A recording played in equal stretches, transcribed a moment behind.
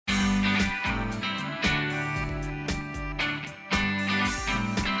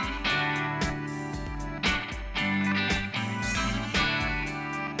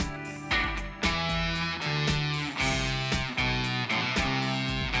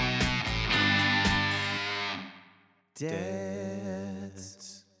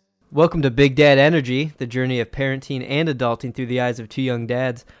Dads. Welcome to Big Dad Energy, the journey of parenting and adulting through the eyes of two young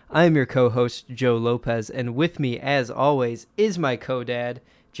dads. I am your co-host, Joe Lopez, and with me, as always, is my co-dad,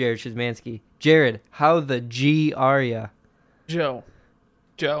 Jared Shizmansky. Jared, how the G are ya? Joe,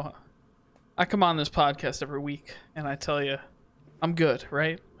 I come on this podcast every week, and I tell you, I'm good,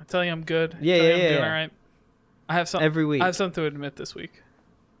 right? I tell you I'm good. Yeah. I'm doing all right. I have something every week. I have something to admit this week.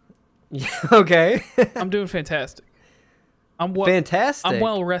 Yeah, okay. I'm doing fantastic. Fantastic. I'm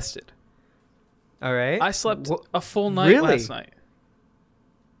well rested. All right. I slept a full night last night.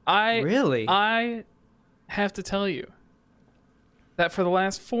 Really? I have to tell you that for the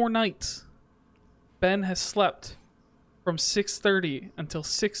last 4 nights, Ben has slept from 6:30 until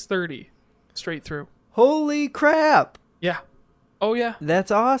 6:30 straight through. Holy crap. Yeah. Oh yeah.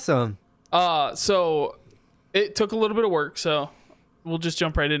 That's awesome. So it took a little bit of work, so we'll just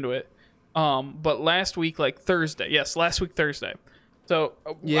jump right into it. But last week, Thursday. So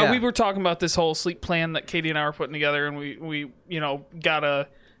we were talking about this whole sleep plan that Katie and I were putting together, and we got a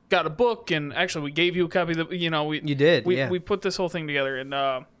book, and actually we gave you a copy of the, You did. We put this whole thing together,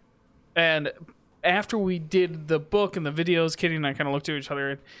 and after we did the book and the videos, Katie and I kind of looked at each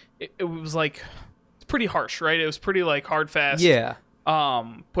other, and it was like, it's pretty harsh, right? It was pretty like hard, fast. Yeah.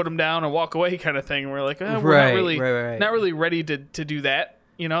 Put them down and walk away kind of thing. And we're like, we're right. not really ready to do that.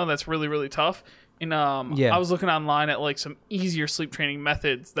 That's really, really tough. And I was looking online at like some easier sleep training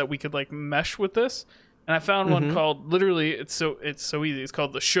methods that we could like mesh with this. And I found one called, literally, it's so easy. It's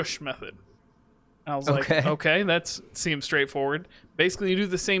called the shush method. And I was like, okay, that seems straightforward. Basically, you do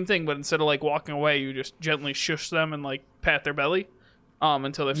the same thing, but instead of like walking away, you just gently shush them and like pat their belly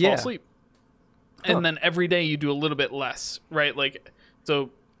until they fall asleep. And then every day you do a little bit less, right? Like, so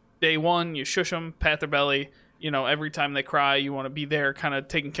day 1, you shush them, pat their belly. Every time they cry, you want to be there kind of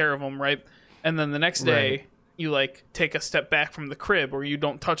taking care of them, right? And then the next day, you like take a step back from the crib, or you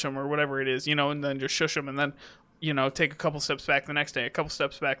don't touch them or whatever it is, and then just shush them, and then, take a couple steps back the next day, a couple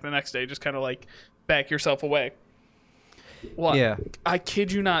steps back the next day, just kind of like back yourself away. Well, yeah. I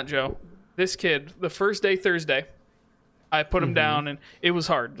kid you not, Joe. This kid, the first day, Thursday, I put him down, and it was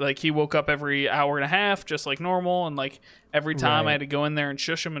hard. Like, he woke up every hour and a half, just like normal, and like every time I had to go in there and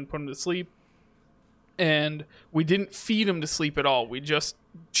shush him and put him to sleep. And we didn't feed him to sleep at all. We just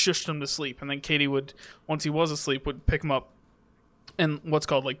shushed him to sleep. And then Katie would, once he was asleep, would pick him up and what's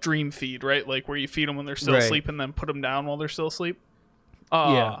called like dream feed, right? Like where you feed them when they're still asleep and then put them down while they're still asleep.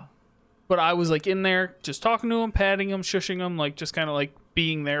 But I was like in there just talking to him, patting him, shushing him, like just kind of like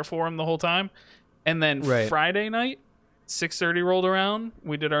being there for him the whole time. And then Friday night, 6:30 rolled around.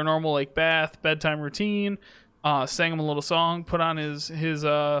 We did our normal like bath, bedtime routine. Sang him a little song, put on his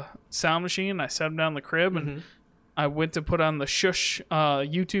sound machine. I set him down in the crib, and I went to put on the shush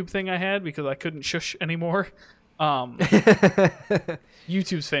YouTube thing I had because I couldn't shush anymore.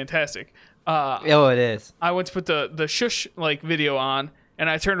 YouTube's fantastic. It is. I went to put the shush like video on, and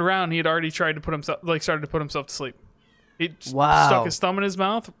I turned around. And he had already tried to started to put himself to sleep. He stuck his thumb in his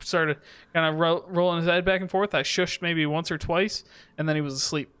mouth, started kind of rolling his head back and forth. I shushed maybe once or twice, and then he was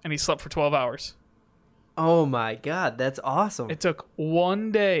asleep, and he slept for 12 hours. Oh my God, that's awesome. It took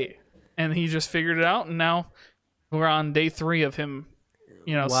 1 day, and he just figured it out, and now we're on day 3 of him,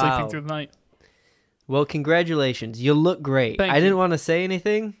 sleeping through the night. Well, congratulations. You look great. Thank I you. didn't want to say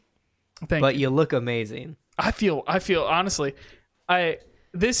anything, but you look amazing. I feel honestly,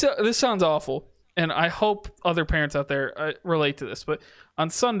 this sounds awful, and I hope other parents out there relate to this, but on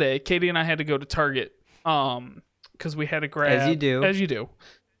Sunday, Katie and I had to go to Target because we had to grab... As you do.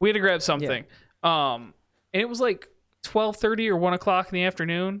 We had to grab something. Yeah. And it was like 12:30 or 1 o'clock in the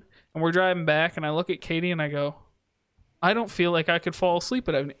afternoon, and we're driving back, and I look at Katie and I go, I don't feel like I could fall asleep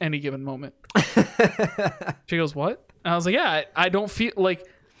at any given moment. She goes, what? And I was like, yeah, I don't feel like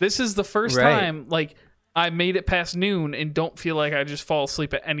this is the first time like I made it past noon and don't feel like I just fall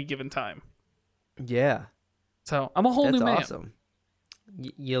asleep at any given time. Yeah. So I'm a whole new man. That's awesome.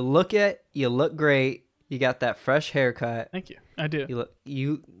 You look great. You got that fresh haircut. Thank you. I do.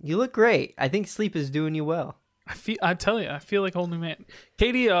 You look great. I think sleep is doing you well. I tell you, I feel like a whole new man.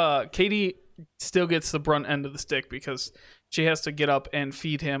 Katie still gets the brunt end of the stick because she has to get up and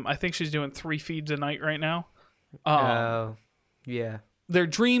feed him. I think she's doing 3 feeds a night right now. Yeah. They're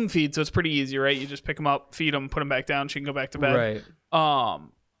dream feeds, so it's pretty easy, right? You just pick them up, feed them, put them back down. She can go back to bed. Right.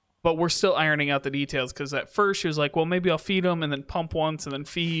 But we're still ironing out the details because at first she was like, well, maybe I'll feed him and then pump once and then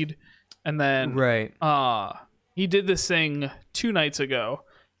feed. And then he did this thing 2 nights ago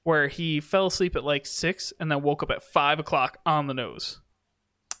where he fell asleep at like 6 and then woke up at 5 o'clock on the nose.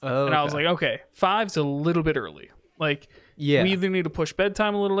 Oh, and I was like, okay, 5's a little bit early. Like Yeah. We either need to push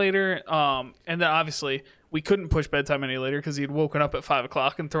bedtime a little later, and then obviously we couldn't push bedtime any later because he'd woken up at 5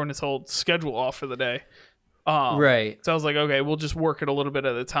 o'clock and thrown his whole schedule off for the day. Right. So I was like, okay, we'll just work it a little bit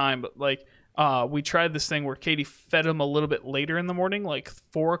at a time. But like, we tried this thing where Katie fed him a little bit later in the morning, like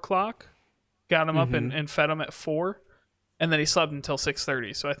 4 o'clock. Got him up and fed him at 4, and then he slept until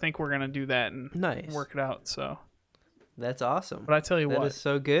 6:30. So I think we're gonna do that and work it out. So that's awesome. But I tell you what, that is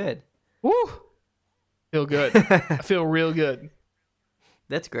so good. Woo! Feel good. I feel real good.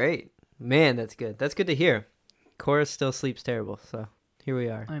 That's great, man. That's good. That's good to hear. Cora still sleeps terrible, so here we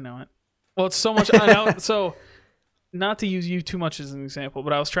are. I know it. Well, it's so much. I know. So, not to use you too much as an example,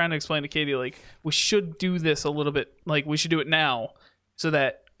 but I was trying to explain to Katie, like, we should do this a little bit. Like, we should do it now, so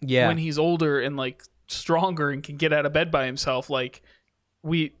that when he's older and like stronger and can get out of bed by himself, like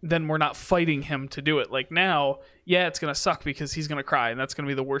we're not fighting him to do it. Like now, it's gonna suck because he's gonna cry, and that's gonna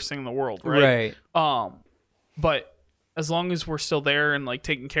be the worst thing in the world, right? But as long as we're still there and like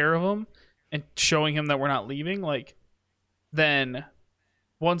taking care of him and showing him that we're not leaving, like then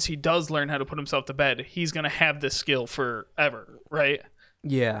once he does learn how to put himself to bed, he's gonna have this skill forever, right?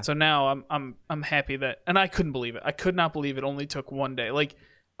 Yeah. So now I'm happy that, and I couldn't believe it. I could not believe it only took one day. Like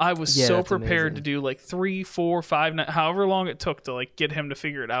I was so prepared to do like 3, 4, 5, however long it took to like get him to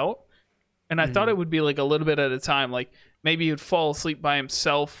figure it out. And I thought it would be like a little bit at a time. Like maybe he'd fall asleep by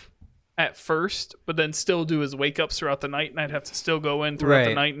himself at first, but then still do his wake ups throughout the night, and I'd have to still go in throughout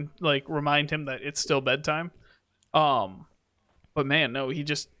the night and like remind him that it's still bedtime. But man, no, he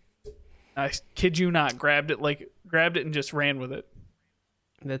just, I kid you not, grabbed it and just ran with it.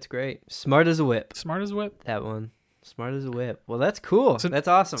 That's great. Smart as a whip. Smart as a whip. That one. Smart as a whip. Well, that's cool. That's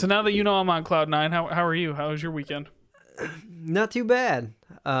awesome. So now that you know I'm on cloud 9, how are you? How was your weekend? Not too bad.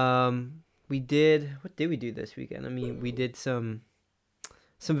 What did we do this weekend? I mean, we did some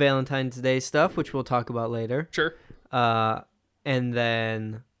Valentine's Day stuff, which we'll talk about later. Sure. And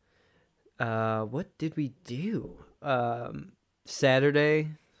then, what did we do? Saturday,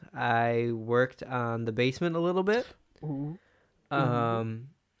 I worked on the basement a little bit. Ooh.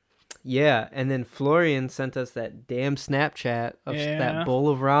 Yeah, and then Florian sent us that damn Snapchat of that bowl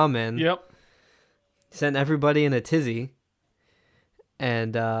of ramen. Yep. Sent everybody in a tizzy.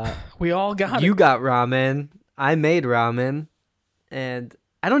 And we all got it. You got ramen. I made ramen. And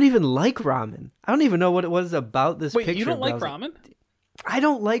I don't even like ramen. I don't even know what it was about this picture. Wait, you don't like ramen? I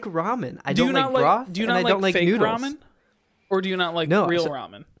don't like ramen. I don't like broth. Do you not like fake noodles. Ramen? Or do you not like real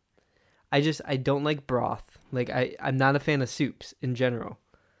ramen? I don't like broth. Like I'm not a fan of soups in general.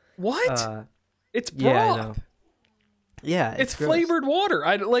 What? It's broth. Yeah, I know. Yeah, it's flavored water.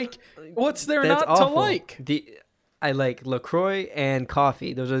 I like. What's there not awful. To like? I like LaCroix and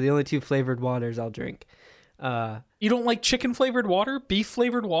coffee. Those are the only 2 flavored waters I'll drink. You don't like chicken flavored water? Beef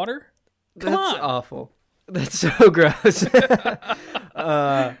flavored water? Come on. That's awful. That's so gross.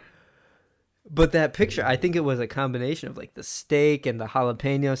 But that picture, I think it was a combination of like the steak and the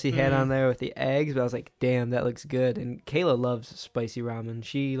jalapenos he had on there with the eggs. But I was like, damn, that looks good. And Kayla loves spicy ramen.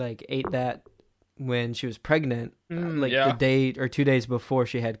 She like ate that when she was pregnant, the day or 2 days before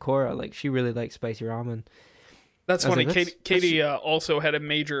she had Cora. Like she really liked spicy ramen. That's funny. Like, Katie also had a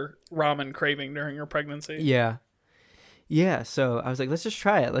major ramen craving during her pregnancy. Yeah. Yeah. So I was like, let's just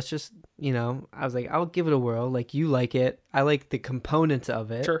try it. Let's just, I was like, I'll give it a whirl. Like you like it. I like the components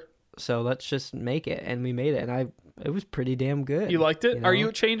of it. Sure. So let's just make it. And we made it. And it was pretty damn good. You liked it? Are you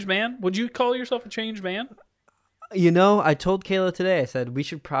a changed man? Would you call yourself a changed man? I told Kayla today, I said, we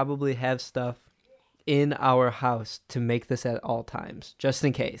should probably have stuff in our house to make this at all times, just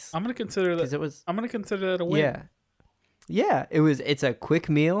in case. I'm going to consider that. I'm going to consider that a win. Yeah. Yeah. It's a quick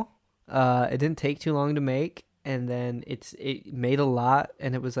meal. It didn't take too long to make. And then it made a lot.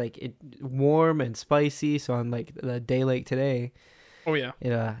 And it was like warm and spicy. So on like the day like today. Oh, yeah.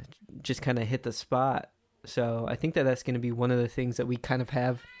 It just kind of hit the spot. So I think that's going to be one of the things that we kind of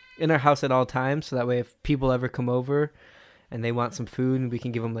have in our house at all times. So that way if people ever come over and they want some food, we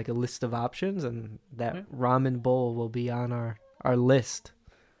can give them like a list of options. And that ramen bowl will be on our list.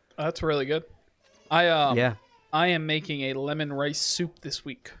 That's really good. I am making a lemon rice soup this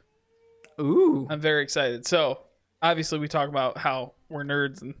week. Ooh. I'm very excited. So obviously we talk about how we're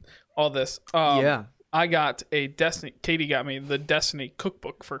nerds and all this. I got Katie got me the Destiny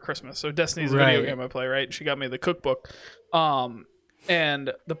cookbook for Christmas. So Destiny's a video game I play, right? She got me the cookbook.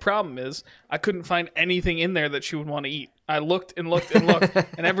 And the problem is I couldn't find anything in there that she would want to eat. I looked and looked and looked.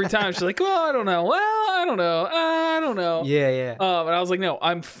 And every time she's like, well, I don't know. Yeah. But I was like, no,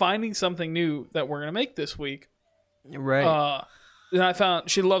 I'm finding something new that we're going to make this week. Right. And I found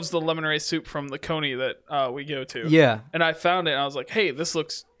she loves the lemon rice soup from the Coney that we go to. Yeah. And I found it and I was like, hey, this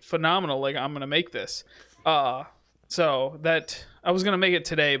looks phenomenal. Like, I'm going to make this. So that I was gonna make it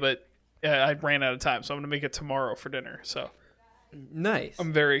today, but I ran out of time, so I'm gonna make it tomorrow for dinner. So nice.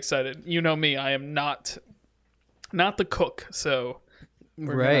 I'm very excited. You know me, I am not the cook, so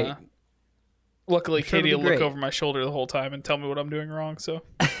right. Luckily, Katie will look over my shoulder the whole time and tell me what I'm doing wrong. So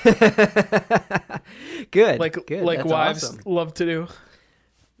good. Like That's wives awesome. love to do.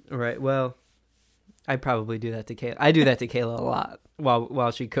 Right. Well, I probably do that to Kayla. I do that to Kayla a lot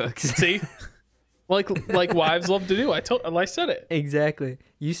while she cooks. See, like wives love to do. I said it. Exactly.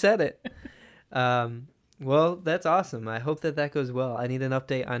 You said it. Well, that's awesome. I hope that goes well. I need an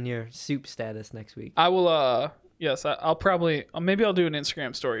update on your soup status next week. I will. Yes, I'll probably. Maybe I'll do an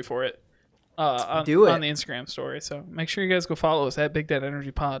Instagram story for it. Do it on the Instagram story. So make sure you guys go follow us at Big Dad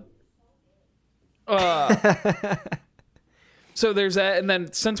Energy Pod. So there's that, and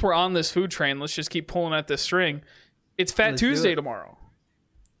then since we're on this food train, let's just keep pulling at this string. It's Fat Tuesday tomorrow.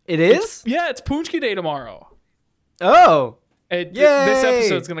 It is? It's Punchki Day tomorrow. Oh. This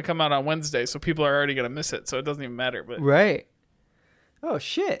episode's going to come out on Wednesday, so people are already going to miss it, so it doesn't even matter. But right. Oh,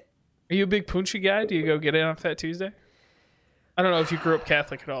 shit. Are you a big Punchki guy? Do you go get in on Fat Tuesday? I don't know if you grew up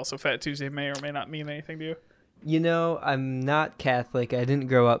Catholic at all, so Fat Tuesday may or may not mean anything to you. You know, I'm not Catholic. I didn't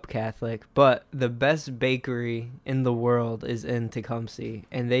grow up Catholic, but the best bakery in the world is in Tecumseh,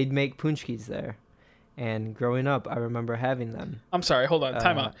 and they'd make punchkis there. And growing up, I remember having them. I'm sorry, hold on,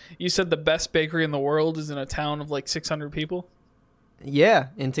 time out. You said the best bakery in the world is in a town of like 600 people? Yeah,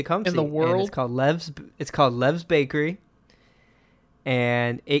 in Tecumseh. In the world? And it's called Lev's Bakery.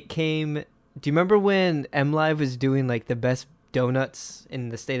 And it came... Do you remember when MLive was doing like the best donuts in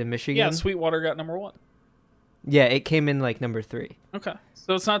the state of Michigan? Yeah, Sweetwater got number 1. Yeah, it came in like number 3. Okay,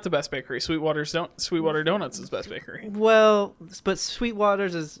 so it's not the best bakery. Sweetwater Donuts is best bakery. Well, but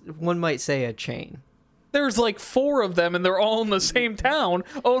Sweetwater's is, one might say, a chain. There's like 4 of them, and they're all in the same town,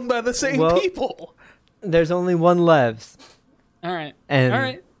 owned by the same people. There's only one Lev's. All right.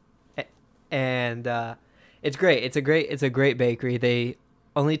 And it's great. It's a great bakery. They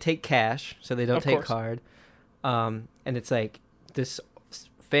only take cash, so they don't take card. And it's like this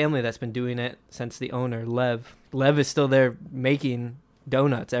family that's been doing it since the owner, Lev. Lev is still there making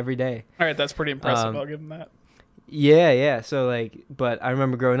donuts every day. All right, that's pretty impressive. I'll give them that. Yeah. So like, but I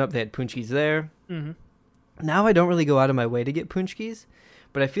remember growing up, they had punchkis there. Mm-hmm. Now I don't really go out of my way to get punchkis,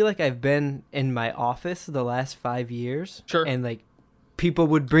 but I feel like I've been in my office the last 5 years. Sure. And like, people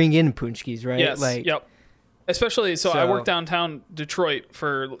would bring in punchkis, right? Yes. Like, yep. Especially, so I worked downtown Detroit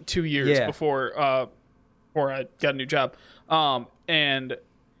for 2 years before I got a new job. And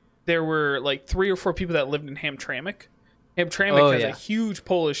there were like 3 or 4 people that lived in Hamtramck. Hamtramck has a huge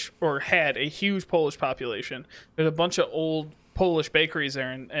Polish, or had a huge Polish population. There's a bunch of old Polish bakeries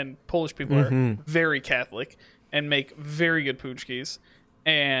there, and Polish people are very Catholic and make very good punchkis.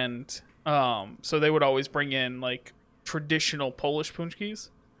 And so they would always bring in like traditional Polish punchkis,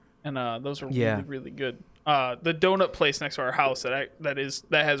 and those are really, really good. The donut place next to our house that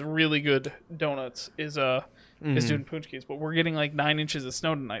has really good donuts is doing punchkis, but we're getting like 9 inches of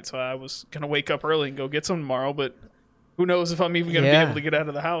snow tonight, so I was gonna wake up early and go get some tomorrow, but who knows if I'm even gonna be able to get out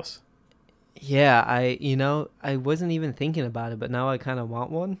of the house. Yeah, I wasn't even thinking about it, but now I kind of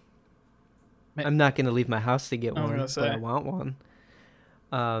want one. I'm not gonna leave my house to get one, but I want one.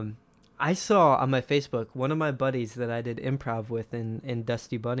 I saw on my Facebook, one of my buddies that I did improv with in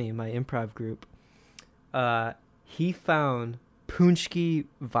Dusty Bunny, in my improv group, he found punchki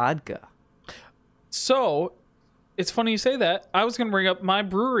vodka. So, it's funny you say that. I was going to bring up my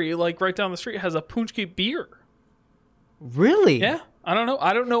brewery, like right down the street, has a punchki beer. Really? Yeah. I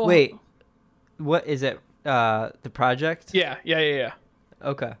don't know. Wait, what is it? The Project? Yeah.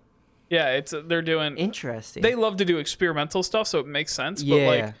 Okay. Yeah, they're doing... Interesting. They love to do experimental stuff, so it makes sense.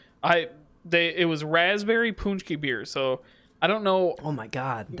 Yeah. But it was raspberry punchki beer, so I don't know. Oh my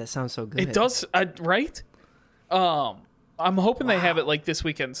God, that sounds so good. It does, right? I'm hoping they have it like this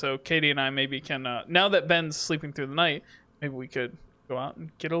weekend, so Katie and I maybe can, now that Ben's sleeping through the night, maybe we could go out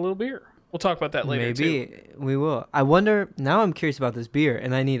and get a little beer. We'll talk about that later, maybe we will. I wonder, now I'm curious about this beer,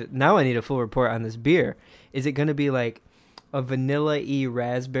 and I need a full report on this beer. Is it going to be like a vanilla-y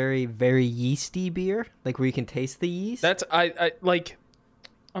raspberry, very yeasty beer, like where you can taste the yeast? That's,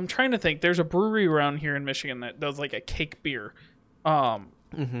 I'm trying to think. There's a brewery around here in Michigan that does like a cake beer. And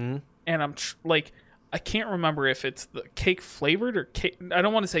I'm I can't remember if it's the cake flavored or cake. I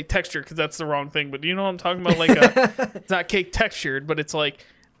don't want to say textured because that's the wrong thing, but do you know what I'm talking about? Like it's not cake textured, but it's like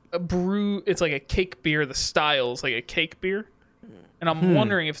a brew. It's like a cake beer. The style is like a cake beer. And I'm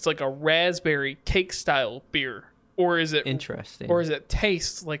wondering if it's like a raspberry cake style beer, or is it interesting, or is it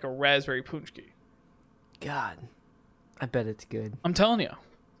tastes like a raspberry punchki? God, I bet it's good. I'm telling you.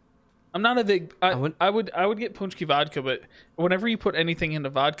 I'm not a big. I would get Punchki vodka, but whenever you put anything into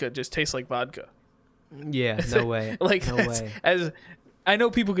vodka, it just tastes like vodka. Yeah, no way. Like no way. As I know,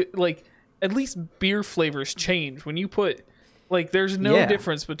 people get like at least beer flavors change when you put like. There's no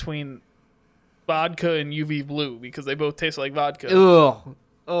difference between vodka and UV Blue because they both taste like vodka. Oh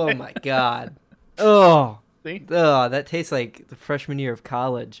my god. Oh. See? Oh, that tastes like the freshman year of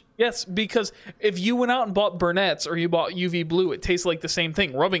college. Yes, because if you went out and bought Burnett's or you bought UV Blue, it tastes like the same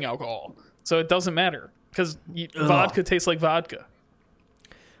thing, rubbing alcohol. So it doesn't matter because vodka tastes like vodka.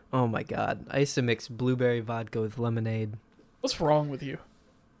 Oh my god. I used to mix blueberry vodka with lemonade. What's wrong with you?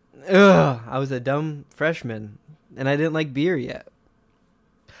 I was a dumb freshman, and I didn't like beer yet.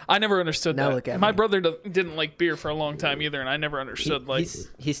 I never understood now that. Look at My me. brother didn't like beer for a long time either, and I never understood.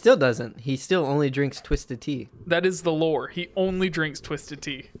 He still doesn't. He still only drinks Twisted Tea. That is the lore. He only drinks Twisted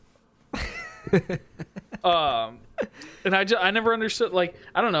Tea. And I never understood. Like,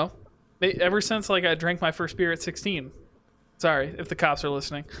 I don't know. Ever since like I drank my first beer at 16. Sorry if the cops are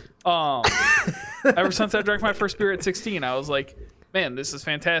listening. Ever since I drank my first beer at 16, I was like, man, this is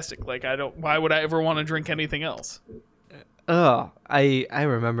fantastic. Like, why would I ever want to drink anything else? Oh, I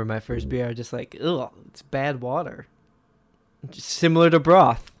remember my first beer. I was just like, it's bad water. Just similar to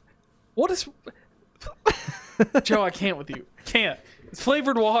broth. What is... Joe, I can't with you. Can't. It's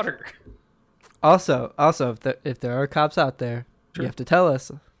flavored water. Also, if there are cops out there, you have to tell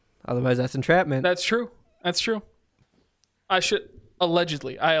us. Otherwise, that's entrapment. That's true. I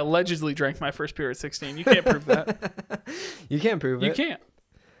allegedly drank my first beer at 16. You can't prove that. You can't prove it. You can't.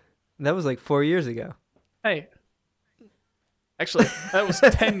 That was like 4 years ago. Hey. Actually, that was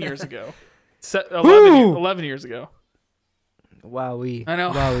 10 years ago. 11 years ago. Wowee. I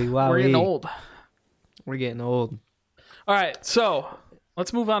know. Wowee. We're getting old. We're getting old. All right, so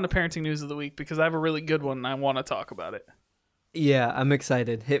let's move on to parenting news of the week because I have a really good one and I want to talk about it. Yeah, I'm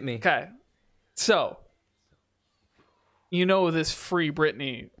excited. Hit me. Okay. So, you know this Free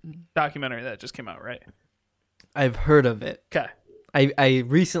Britney documentary that just came out, right? I've heard of it. Okay. I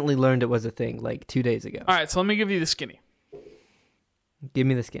recently learned it was a thing, like 2 days ago. All right, so let me give you the skinny. Give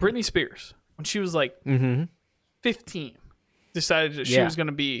me the skinny. Britney Spears, when she was like 15, decided that she was going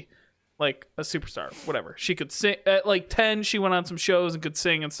to be like a superstar, whatever. She could sing. At like 10, she went on some shows and could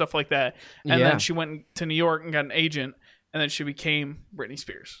sing and stuff like that. And then she went to New York and got an agent, and then she became Britney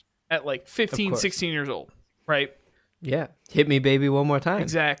Spears at like 15, 16 years old, right? Yeah. Hit me, baby, one more time.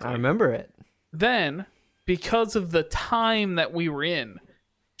 Exactly. I remember it. Then, because of the time that we were in,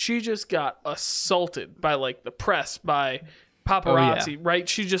 she just got assaulted by like the press, by paparazzi, right?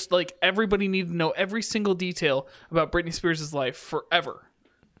 She just like, everybody needed to know every single detail about Britney Spears' life forever.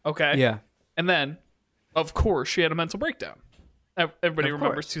 Okay? Yeah. And then, of course, she had a mental breakdown. Everybody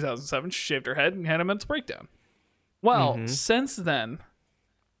remembers 2007. She shaved her head and had a mental breakdown. Well, since then,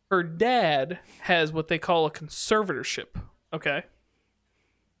 her dad has what they call a conservatorship. Okay?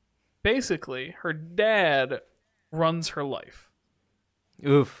 Basically, her dad runs her life.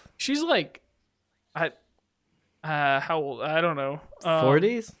 Oof. She's like, how old? I don't know.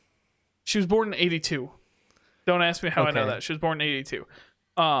 40s? She was born in 82. Don't ask me how I know that. She was born in 82.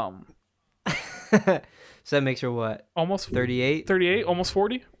 So that makes her what? Almost 38? 38, almost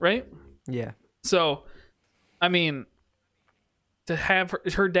 40, right? Yeah. So, I mean, to have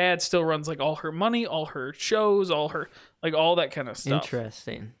her dad still runs like all her money, all her shows, all her like all that kind of stuff.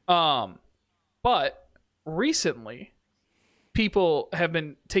 Interesting. But recently, people have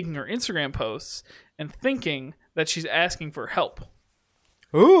been taking her Instagram posts and thinking that she's asking for help.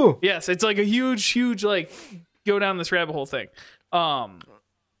 Ooh. Yes, it's like a huge like go down this rabbit hole thing.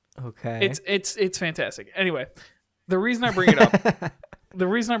 Okay. It's fantastic. Anyway, the reason I bring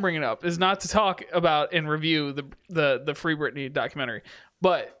it up is not to talk about and review the Free Britney documentary,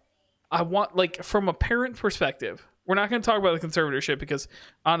 but I want, like, from a parent perspective, we're not going to talk about the conservatorship because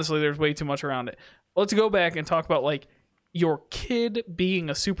honestly there's way too much around it. Let's go back and talk about like your kid being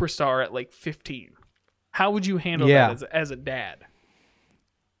a superstar at like 15. How would you handle that as a dad?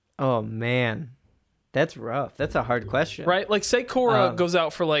 Oh man. That's rough. That's a hard question. Right? Like, say Cora goes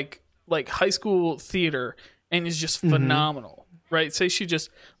out for like high school theater and is just phenomenal. Right? Say she just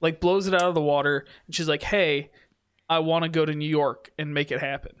like blows it out of the water and she's like, "Hey, I want to go to New York and make it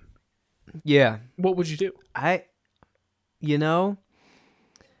happen." Yeah. What would you do?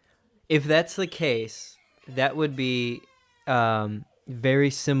 If that's the case, that would be very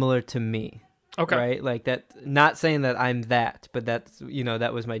similar to me. Okay. Right? Like that, not saying that I'm that, but that's,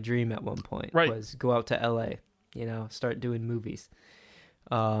 that was my dream at one point. Right. Was go out to LA, start doing movies.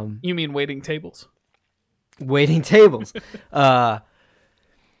 You mean waiting tables? Waiting tables. So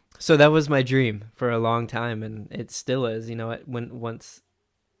that was my dream for a long time, and it still is. Once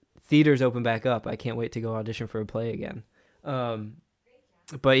theaters open back up, I can't wait to go audition for a play again.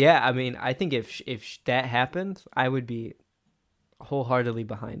 But yeah, I mean, I think if that happened, I would be wholeheartedly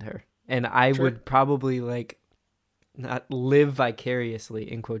behind her, and I would probably like not live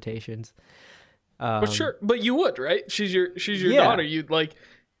vicariously in quotations. But sure, but you would, right? She's your daughter. You'd like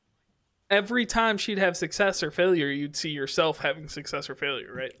every time she'd have success or failure, you'd see yourself having success or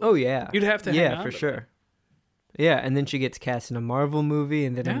failure, right? Oh yeah, you'd have to hang on for to sure. That. Yeah, and then she gets cast in a Marvel movie,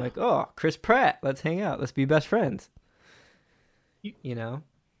 and then I'm like, oh, Chris Pratt, let's hang out, let's be best friends. You know?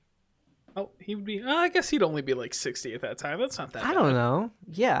 Oh, he would be. I guess he'd only be like 60 at that time. That's not that bad. I don't know.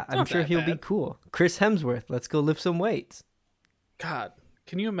 Yeah, I'm sure he'll be cool. Chris Hemsworth, let's go lift some weights. God,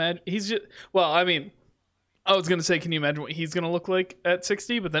 can you imagine? He's just. Well, I mean, I was gonna say, can you imagine what he's gonna look like at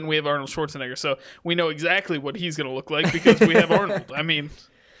 60? But then we have Arnold Schwarzenegger, so we know exactly what he's gonna look like because we have Arnold. I mean.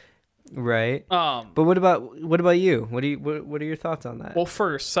 Right. But what about you? What are your thoughts on that? Well,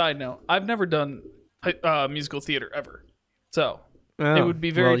 first, side note, I've never done musical theater ever, so it would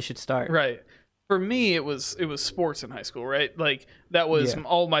be very. Well, you should start. Right. For me, it was sports in high school, right? Like that was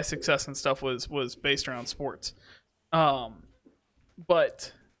all my success and stuff was based around sports.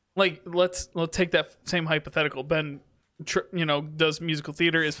 But like let's take that same hypothetical. Ben, does musical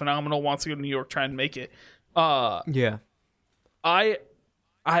theater, is phenomenal, wants to go to New York, try and make it. Yeah. I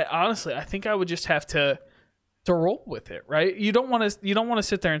honestly, I think I would just have to roll with it, right? You don't want to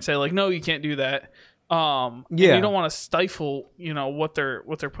sit there and say like, no, you can't do that. You don't want to stifle, what they're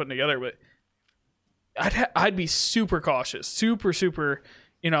putting together, but I'd be super cautious, super,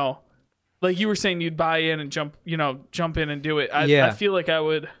 like you were saying, you'd buy in and jump in and do it. I feel like I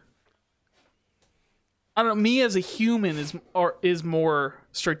would. I don't know. Me as a human is more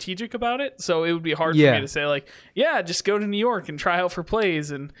strategic about it, so it would be hard for me to say like, yeah, just go to New York and try out for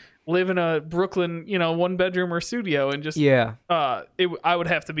plays and live in a Brooklyn, 1-bedroom or studio and just I would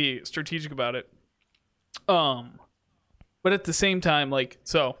have to be strategic about it. But at the same time, like,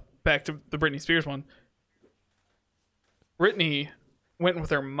 so back to the Britney Spears one. Britney went with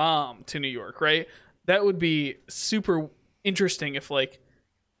her mom to New York, right? That would be super interesting if like.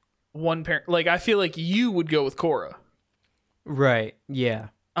 One parent, like I feel like you would go with Cora, right? Yeah.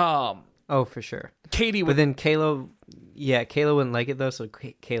 Oh, for sure. Katie, but then Kayla wouldn't like it though, so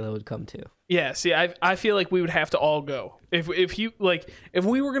Kayla would come too. Yeah. See, I feel like we would have to all go if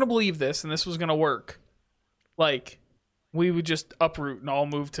we were gonna believe this and this was gonna work, like we would just uproot and all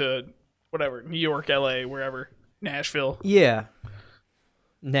move to whatever, New York, LA, wherever, Nashville. Yeah.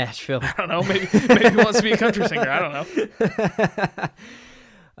 Nashville. I don't know. Maybe he wants to be a country singer. I don't know.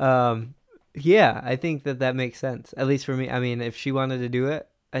 Yeah, I think that makes sense. At least for me. I mean, if she wanted to do it,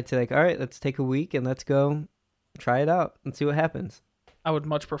 I'd say like, all right, let's take a week and let's go try it out and see what happens. I would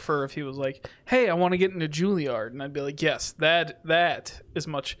much prefer if he was like, hey, I want to get into Juilliard. And I'd be like, yes, that is a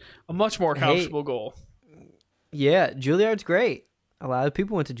much more accomplishable goal. Yeah, Juilliard's great. A lot of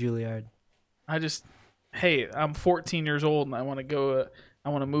people went to Juilliard. I'm 14 years old and I want to go, I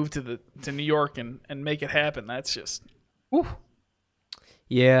want to move to New York and make it happen. That's just, whew.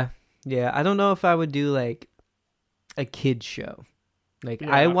 Yeah. I don't know if I would do like a kid's show. Like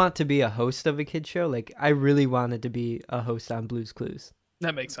I want to be a host of a kid's show. Like I really wanted to be a host on Blue's Clues.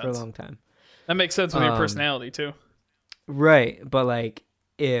 That makes sense. For a long time. That makes sense with your personality too. Right, but like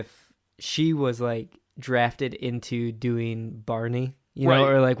if she was like drafted into doing Barney, know,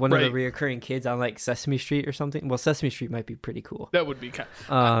 or like one of the reoccurring kids on like Sesame Street or something. Well, Sesame Street might be pretty cool. That would be kind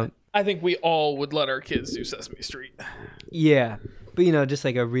of, I think we all would let our kids do Sesame Street. Yeah. But, just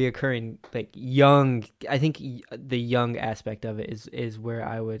like a reoccurring, like young, I think the young aspect of it is where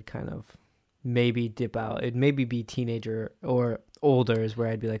I would kind of maybe dip out. It'd maybe be teenager or older is where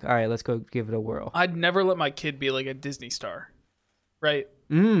I'd be like, all right, let's go give it a whirl. I'd never let my kid be like a Disney star. Right?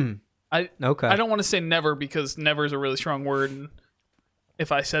 Okay. I don't want to say never because never is a really strong word. And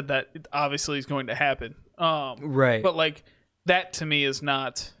if I said that, it obviously is going to happen. Right. But like that to me is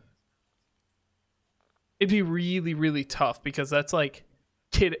not... It'd be really, really tough because that's like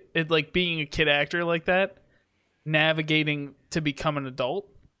being a kid actor like that, navigating to become an adult.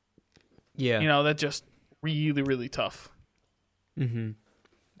 Yeah. That's just really, really tough. Mm-hmm.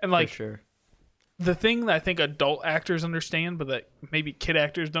 And like, for sure. The thing that I think adult actors understand, but that maybe kid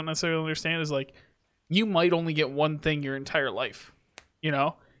actors don't necessarily understand is like, you might only get one thing your entire life.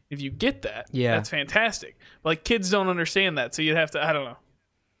 If you get that, that's fantastic. But like kids don't understand that. So you'd have to, I don't know.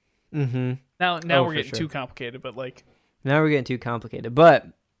 Mm-hmm. Now we're getting too complicated, but like now we're getting too complicated. But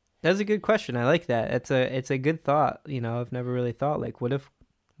that's a good question. I like that. It's a good thought. I've never really thought like, what if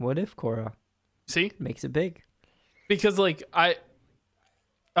Cora makes it big? Because like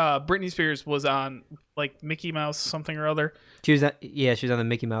Britney Spears was on like Mickey Mouse something or other. She was on the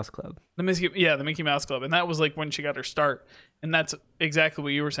Mickey Mouse Club. The Mickey Mouse Club, and that was like when she got her start. And that's exactly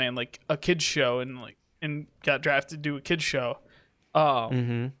what you were saying, like a kids show, and got drafted to do a kids show.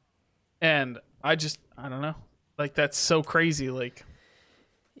 And I don't know, like that's so crazy, like.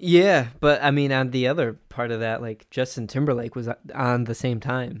 Yeah, but I mean, on the other part of that, like Justin Timberlake was on the same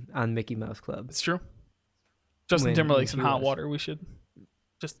time on Mickey Mouse Club. It's true. Justin Timberlake's in hot water. We should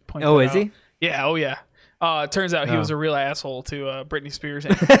just point. Oh, is he? Yeah. Oh, yeah. It turns out he was a real asshole to Britney Spears.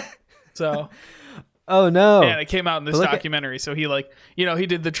 So. Oh no! And it came out in this documentary. So he he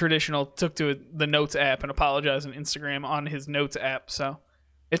did the traditional, took to the Notes app and apologized on Instagram on his Notes app. So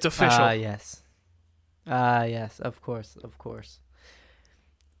it's official. Yes. Yes. Of course.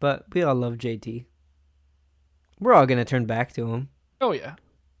 But we all love JT. We're all gonna turn back to him. Oh yeah.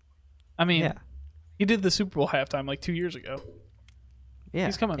 I mean, he did the Super Bowl halftime like 2 years ago. Yeah,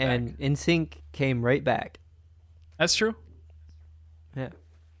 he's coming back. And NSYNC came right back. That's true. Yeah.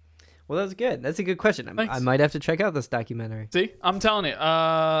 Well, that was good. That's a good question. I might have to check out this documentary. See, I'm telling you.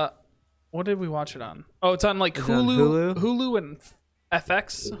 What did we watch it on? Oh, it's on like Hulu and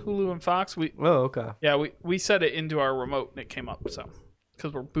FX, Hulu and Fox. Okay. Yeah, we set it into our remote and it came up. So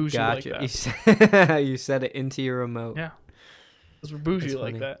because we're bougie like that. You set it into your remote. Yeah. Because we're bougie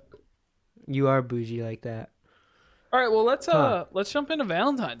like that. You are bougie like that. All right. Well, let's jump into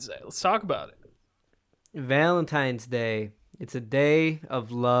Valentine's Day. Let's talk about it. Valentine's Day. It's a day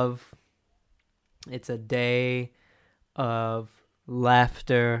of love. It's a day of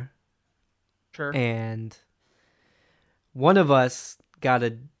laughter. Sure. And one of us got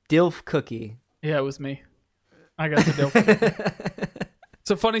a DILF cookie. Yeah, it was me. I got the DILF cookie. It's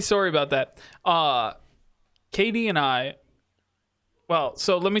a funny story about that. Katie and I. Well,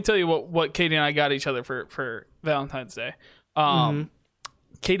 so let me tell you what Katie and I got each other for Valentine's Day.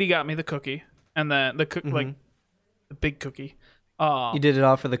 Katie got me the cookie, and then like the big cookie. You did it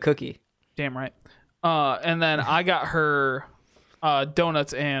all for the cookie. Damn right. And then I got her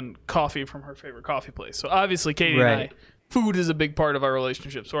donuts and coffee from her favorite coffee place. So obviously, Katie and I, food is a big part of our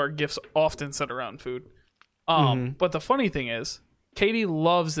relationship. So our gifts often set around food. But the funny thing is, Katie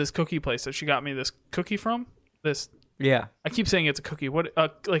loves this cookie place that she got me this cookie from. Yeah. I keep saying it's a cookie. What,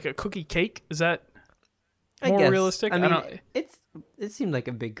 like a cookie cake? Is that more realistic? I mean, it seemed like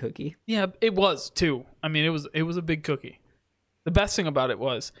a big cookie. Yeah, it was too. I mean, it was a big cookie. The best thing about it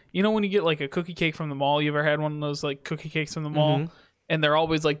was, when you get like a cookie cake from the mall, you ever had one of those like cookie cakes from the mall, and they're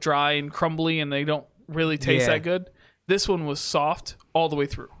always like dry and crumbly and they don't really taste that good? This one was soft all the way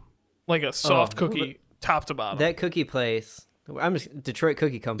through. Like a soft cookie top to bottom. That cookie place, Detroit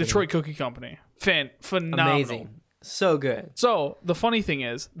Cookie Company. Detroit Cookie Company. Phenomenal. Amazing. So good. So the funny thing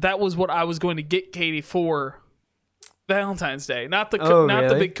is, that was what I was going to get Katie for Valentine's Day. Not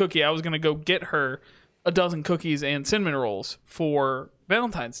the big cookie. I was going to go get her a dozen cookies and cinnamon rolls for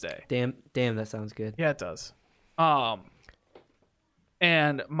Valentine's Day. Damn, that sounds good. Yeah, it does.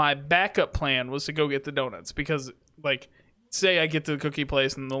 And my backup plan was to go get the donuts because, like, say I get to the cookie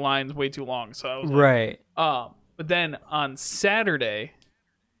place and the line's way too long. So I was like, but then on Saturday,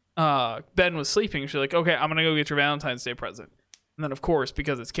 Ben was sleeping. She's like, okay, I'm going to go get your Valentine's Day present. And then, of course,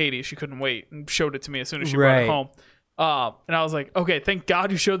 because it's Katie, she couldn't wait and showed it to me as soon as she brought it home. And I was like, okay, thank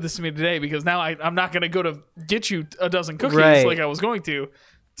God you showed this to me today because now I'm not going to go to get you a dozen cookies like I was going to.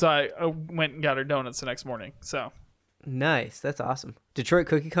 So I went and got her donuts the next morning. So nice. That's awesome. Detroit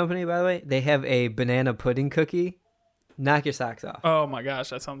Cookie Company, by the way, they have a banana pudding cookie. Knock your socks off. Oh, my gosh.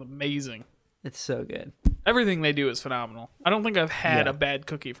 That sounds amazing. It's so good. Everything they do is phenomenal. I don't think I've had a bad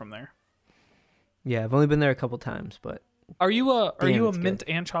cookie from there. Yeah, I've only been there a couple times, but are you a mint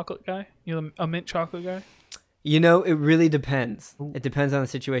and chocolate guy? You a mint chocolate guy? It really depends. Ooh. It depends on the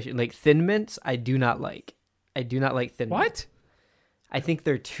situation. Like Thin Mints, I do not like. I do not like Thin Mints. What? I think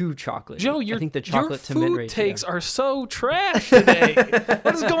they're too chocolatey. Joe, I think the chocolate to mint ratio. Your food takes are so trash today.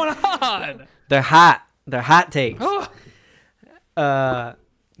 What is going on? They're hot. They're hot takes.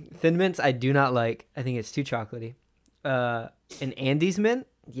 Thin Mints, I do not like. I think it's too chocolatey. An Andes Mint,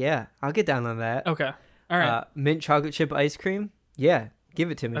 yeah, I'll get down on that. Okay, all right. Mint chocolate chip ice cream, yeah, give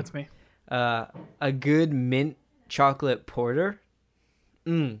it to me. That's me. A good mint chocolate porter,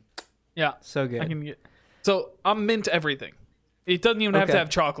 yeah, so good. So I'm mint everything. It doesn't even have to have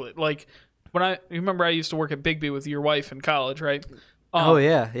chocolate. Like when remember I used to work at Bigby with your wife in college, right?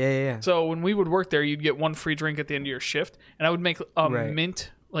 Yeah. So when we would work there, you'd get one free drink at the end of your shift, and I would make a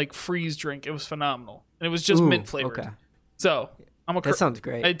mint like freeze drink. It was phenomenal, and it was just mint flavored. Okay. So that sounds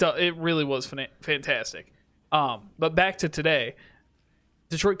great. It really was fantastic. But back to today,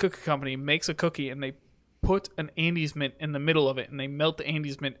 Detroit Cookie Company makes a cookie, and they put an Andes Mint in the middle of it, and they melt the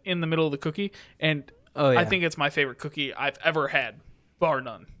Andes Mint in the middle of the cookie, and I think it's my favorite cookie I've ever had, bar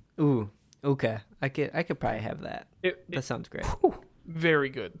none. Ooh, okay. I could probably have that. That sounds great. Whew, very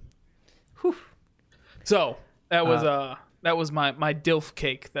good. Whew. So that was my DILF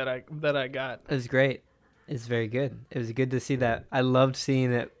cake that I got. It was great. It's very good. It was good to see that. I loved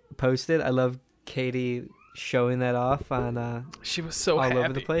seeing it posted. I loved Katie showing that off on. She was so all happy.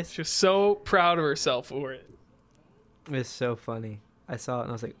 over the place. She was so proud of herself for it. It was so funny. I saw it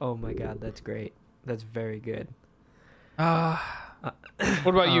and I was like, "Oh my god, that's great. That's very good." What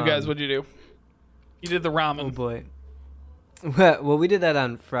about you guys? What'd you do? You did the ramen. Oh boy. Well, we did that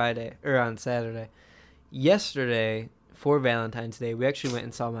on Friday or on Saturday. Yesterday for Valentine's Day, we actually went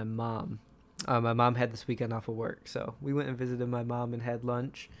and saw my mom. My mom had this weekend off of work, so we went and visited my mom and had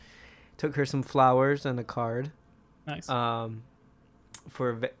lunch. Took her some flowers and a card. Nice.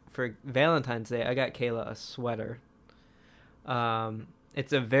 For Valentine's Day, I got Kayla a sweater.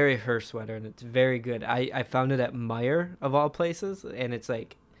 It's a very her sweater, and it's very good. I found it at Meijer of all places, and it's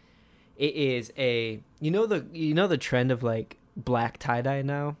like, it is a you know the trend of like black tie dye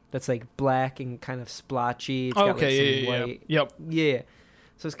now. That's like black and kind of splotchy. It's got like some white. Yep. Yeah.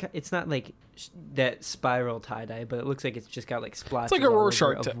 So it's not like that spiral tie dye, but it looks like it's just got like splotches. It's like a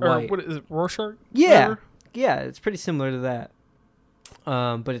Rorschach, or what is it? Rorschach? Yeah, yeah, it's pretty similar to that.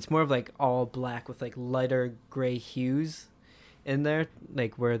 But it's more of like all black with like lighter gray hues in there,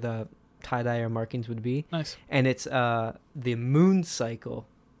 like where the tie dye or markings would be. Nice. And it's the moon cycle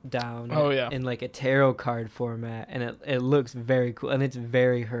down. In like a tarot card format, and it looks very cool, and it's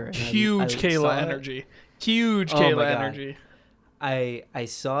very her. Huge Kayla energy. Huge Kayla energy. I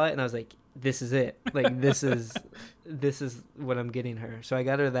saw it and I was like, this is it. Like this is what I'm getting her. So I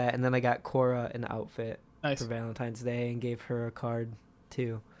got her that, and then I got Cora an outfit for Valentine's Day and gave her a card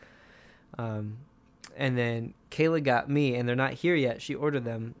too. And then Kayla got me, and they're not here yet. She ordered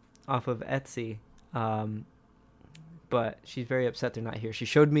them off of Etsy. But she's very upset they're not here. She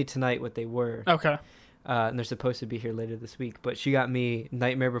showed me tonight what they were. Okay. And they're supposed to be here later this week. But she got me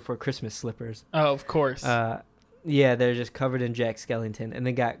Nightmare Before Christmas slippers. Oh, of course. Yeah, they're just covered in Jack Skellington, and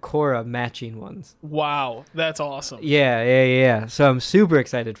they got Cora matching ones. Wow, that's awesome. Yeah. So I'm super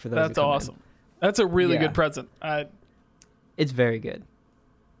excited for those. That's awesome. That's a really good present. It's very good.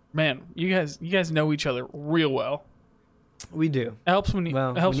 Man, you guys know each other real well. We do. It helps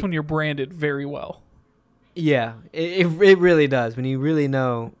when you're branded very well. Yeah, it really does when you really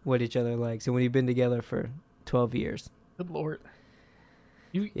know what each other likes, and when you've been together for 12 years. Good Lord.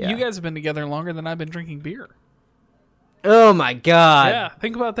 You guys have been together longer than I've been drinking beer. Oh my God. Yeah,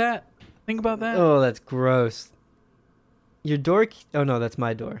 think about that. Oh, that's gross. Your door... Oh no, that's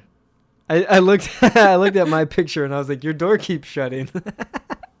my door. I looked at my picture and I was like, your door keeps shutting.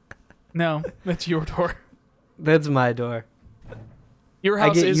 No, that's your door. That's my door. Your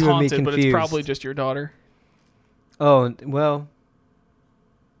house is haunted, but it's probably just your daughter. Oh, well,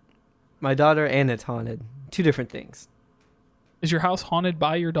 my daughter and it's haunted. Two different things. Is your house haunted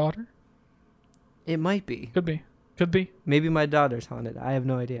by your daughter? It might be. Could be. Maybe my daughter's haunted. I have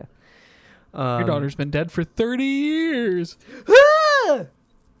no idea. Your daughter's been dead for 30 years. Ah!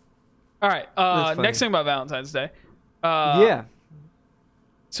 All right. Next thing about Valentine's Day. Yeah.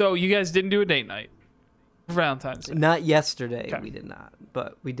 So you guys didn't do a date night for Valentine's Day? Not yesterday. Okay. We did not,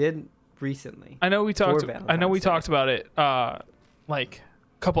 but we did recently. I know we talked about it like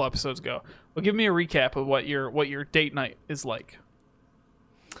a couple episodes ago. Well, give me a recap of what your date night is like.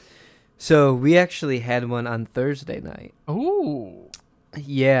 So we actually had one on Thursday night. Ooh.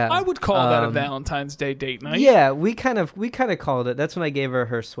 Yeah. I would call that a Valentine's Day date night. Yeah, we kind of called it. That's when I gave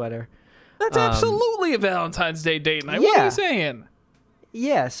her sweater. That's absolutely a Valentine's Day date night. Yeah. What are you saying?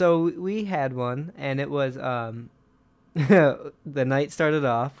 Yeah, so we had one, and it was the night started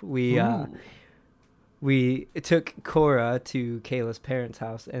off. We took Cora to Kayla's parents'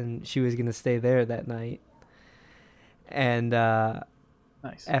 house, and she was gonna stay there that night. And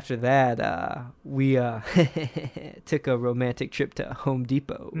nice. After that, we took a romantic trip to Home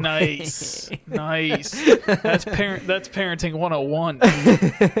Depot. Nice. That's parenting 101.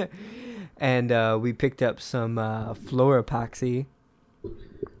 And we picked up some floor epoxy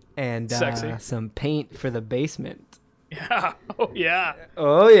and some paint for the basement. Yeah.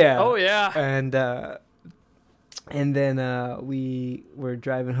 Oh yeah. And then we were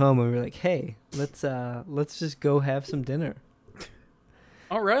driving home and we were like, hey, let's just go have some dinner.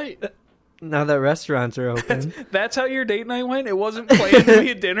 All right. Now that restaurants are open. That's how your date night went? It wasn't planned to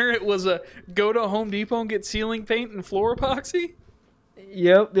be a dinner. It was a go to Home Depot and get ceiling paint and floor epoxy?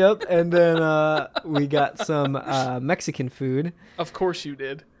 Yep. And then we got some Mexican food. Of course you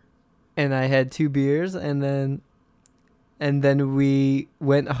did. and I had 2 beers, and then we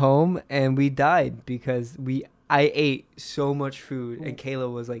went home and we died because I ate so much food, and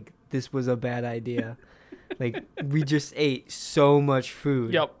Kayla was like, "This was a bad idea." Like, we just ate so much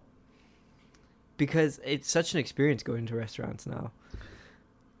food. Yep. Because it's such an experience going to restaurants now.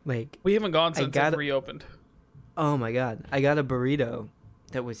 Like, we haven't gone since it's reopened. Oh my God. I got a burrito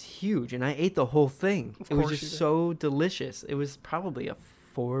that was huge, and I ate the whole thing. It was just so delicious. It was probably a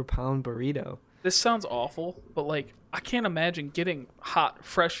 4-pound burrito. This sounds awful, but like, I can't imagine getting hot,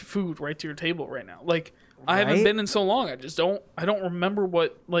 fresh food right to your table right now. Like, right? I haven't been in so long. I don't remember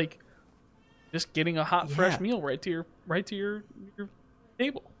what, like, just getting a hot, fresh meal right to your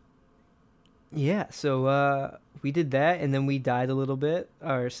table. Yeah, so we did that, and then we died a little bit.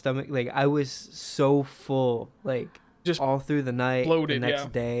 Our stomach, like, I was so full, like, just all through the night, bloated, the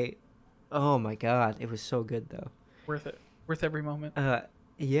next day. Oh my God, it was so good though. Worth it. Worth every moment.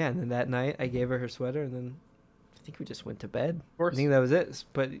 Yeah, and then that night I gave her sweater, and then I think we just went to bed. Of course. I think that was it.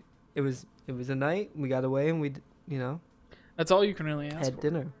 But it was a night. We got away, and we, that's all you can really ask had for.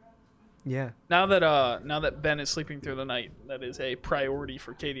 Dinner. Yeah. Now that Ben is sleeping through the night, that is a priority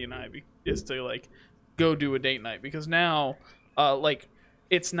for Katie and I, is to like go do a date night, because now like,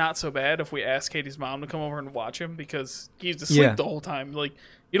 it's not so bad if we ask Katie's mom to come over and watch him, because he's asleep the whole time. Like,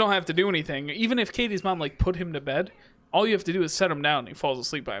 you don't have to do anything. Even if Katie's mom like put him to bed, all you have to do is set him down and he falls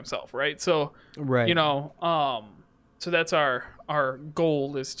asleep by himself, right? So, right. So that's our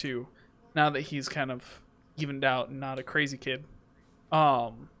goal, is to, now that he's kind of evened out and not a crazy kid,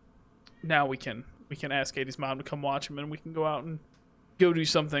 now we can ask Katie's mom to come watch him, and we can go out and go do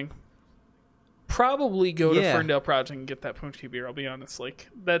something. Probably go to Ferndale Project and get that Punchki beer. I'll be honest. Like,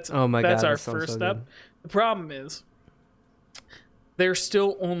 that's our first step. Good. The problem is they're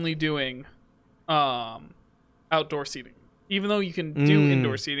still only doing outdoor seating. Even though you can do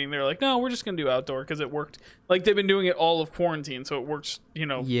indoor seating, they're like, no, we're just going to do outdoor because it worked. Like, they've been doing it all of quarantine, so it works,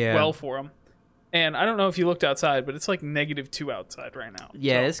 well for them. And I don't know if you looked outside, but it's like -2 outside right now.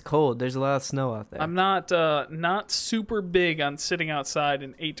 Yeah, so it's cold. There's a lot of snow out there. I'm not super big on sitting outside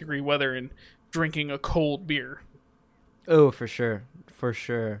in 8-degree weather and drinking a cold beer. Oh, for sure. For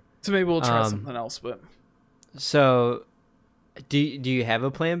sure. So maybe we'll try something else. But so, do you have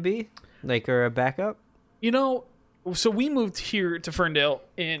a plan B? Like, or a backup? So we moved here to Ferndale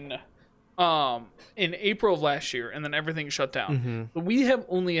in April of last year, and then everything shut down. Mm-hmm. But we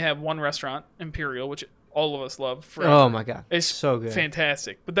only have one restaurant, Imperial, which all of us love. Forever. Oh my God, it's so good,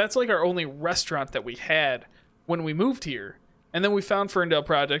 fantastic. But that's like our only restaurant that we had when we moved here, and then we found Ferndale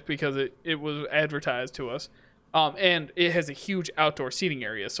Project because it was advertised to us, and it has a huge outdoor seating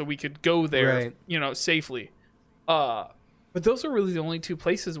area, so we could go there, safely. But those are really the only 2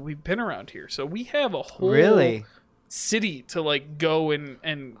 places we've been around here, so we have a whole city to like go and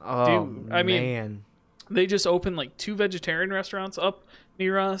do. I mean, they just opened like 2 vegetarian restaurants up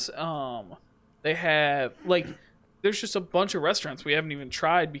near us. They have like, there's just a bunch of restaurants we haven't even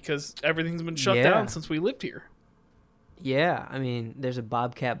tried because everything's been shut down since we lived here. Yeah, I mean, there's a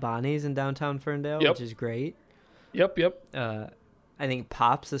Bobcat Bonnie's in downtown Ferndale, which is great. Yep. I think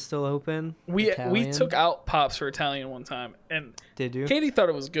Pops is still open. We took out Pops for Italian one time, and did you? Katie thought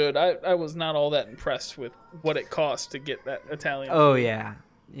it was good. I was not all that impressed with what it cost to get that Italian. Oh food.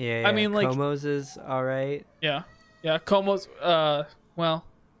 Yeah. I mean, like, Como's is all right. Yeah. Como's. Well,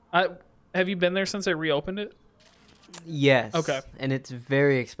 have you been there since they reopened it? Yes. Okay. And it's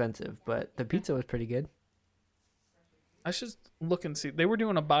very expensive, but the pizza was pretty good. I should look and see. They were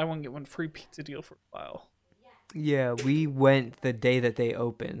doing a buy one get one free pizza deal for a while. Yeah, we went the day that they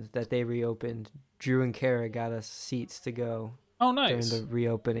reopened. Drew and Kara got us seats to go. Oh, nice. During the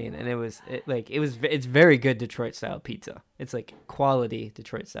reopening, and it's very good Detroit style pizza. It's like quality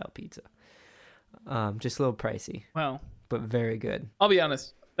Detroit style pizza. Just a little pricey. Wow. But very good. I'll be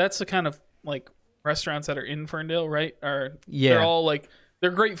honest. That's the kind of like restaurants that are in Ferndale, right? They're all like,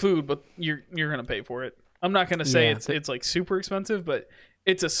 they're great food, but you're gonna pay for it. I'm not gonna say it's like super expensive, but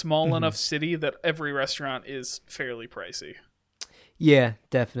it's a small enough city that every restaurant is fairly pricey. Yeah,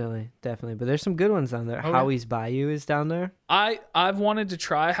 definitely. But there's some good ones down there. Okay. Howie's Bayou is down there. I've wanted to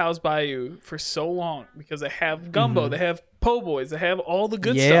try Howie's Bayou for so long because they have gumbo, they have po' boys, they have all the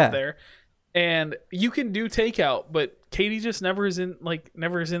good stuff there, and you can do takeout. But Katie just never is in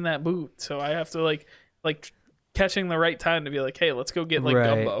that mood, so I have to like catching the right time to be like, hey, let's go get like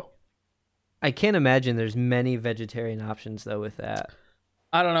gumbo. I can't imagine there's many vegetarian options though with that.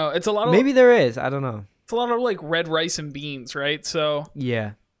 I don't know. It's a lot of maybe there is. I don't know. It's a lot of like red rice and beans, right? So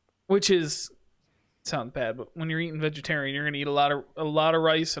which sounds bad, but when you're eating vegetarian, you're gonna eat a lot of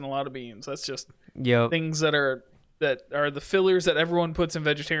rice and a lot of beans. That's just things that are that are the fillers that everyone puts in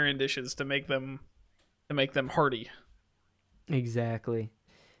vegetarian dishes to make them hearty. Exactly.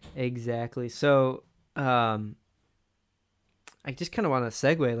 So, I just kind of want to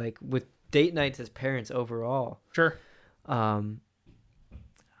segue, like, with date nights as parents overall. Sure. I'm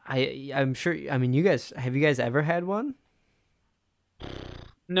sure. I mean, have you guys ever had one?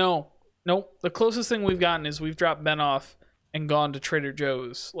 No. Nope. The closest thing we've gotten is we've dropped Ben off and gone to Trader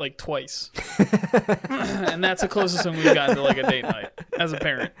Joe's like twice. And that's the closest thing we've gotten to like a date night as a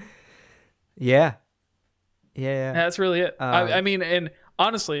parent. Yeah. That's really it. I mean, and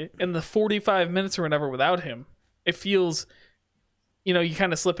honestly, in the 45 minutes or whatever without him, it feels, you know, you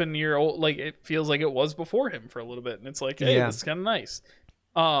kind of slip into your old, like, it feels like it was before him for a little bit. And it's like, hey, this is kind of nice.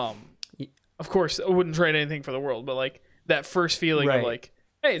 Of course, I wouldn't trade anything for the world, but like that first feeling of like,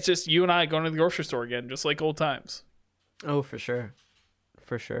 hey, it's just you and I going to the grocery store again, just like old times. Oh, for sure.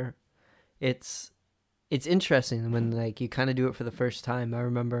 It's interesting when like you kind of do it for the first time. I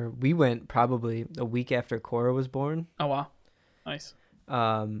remember we went probably a week after Cora was born. Oh wow, nice.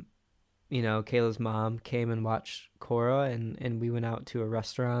 You know, Kayla's mom came and watched Cora, and we went out to a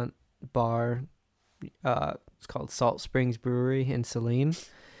restaurant bar. It's called Salt Springs Brewery in Saline,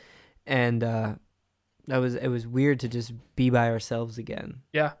 and it was weird to just be by ourselves again.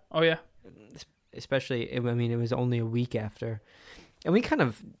 Yeah. Oh yeah. Especially, I mean, it was only a week after, and we kind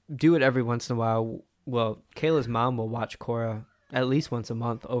of do it every once in a while. Well, Kayla's mom will watch Cora at least once a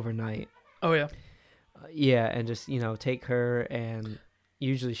month overnight. Oh yeah. Yeah, and just, you know, take her, and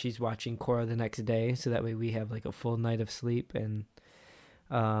usually she's watching Cora the next day, so that way we have like a full night of sleep. And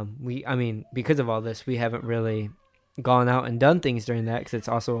I mean, because of all this, we haven't really gone out and done things during that because it's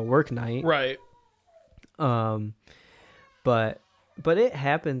also a work night. Right. But it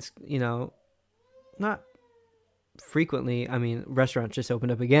happens, you know, not frequently. I mean, restaurants just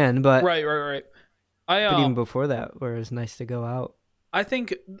opened up again, but right. But even before that, where it was nice to go out. I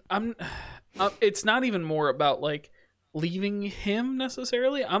think it's not even more about like leaving him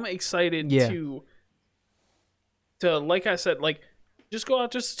necessarily. I'm excited to like I said, like just go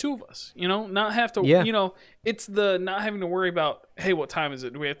out, just the two of us, you know, not have to, you know, it's the not having to worry about, hey, what time is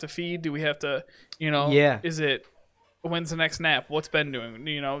it? Do we have to feed? Do we have to, you know, is it, when's the next nap? What's Ben doing?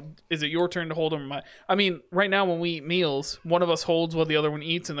 You know, is it your turn to hold him? I mean, right now when we eat meals, one of us holds while the other one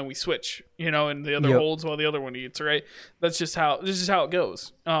eats, and then we switch, you know, and the other holds while the other one eats, right? This is how it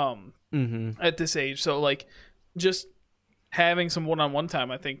goes. At this age. So like just having some one-on-one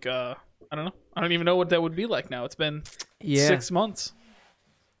time, I think, I don't know. I don't even know what that would be like now. It's been 6 months.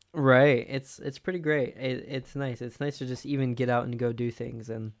 Right. It's pretty great. It's nice. It's nice to just even get out and go do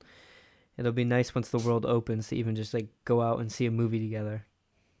things, and it'll be nice once the world opens to even just like go out and see a movie together.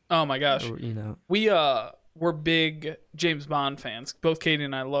 Oh my gosh. Or, you know. We're big James Bond fans. Both Katie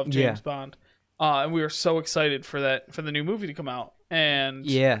and I love James Bond. And we were so excited for the new movie to come out. And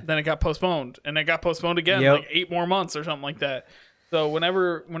then it got postponed, and it got postponed again like 8 more months or something like that. So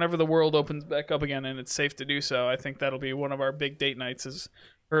whenever the world opens back up again and it's safe to do so, I think that'll be one of our big date nights. Is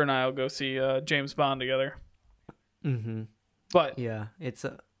her and I'll go see James Bond together. Mm-hmm. But yeah, it's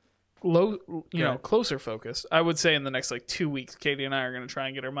a closer focus. I would say in the next like 2 weeks, Katie and I are going to try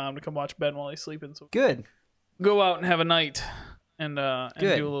and get her mom to come watch Ben while he's sleeping. So good. Go out and have a night and do a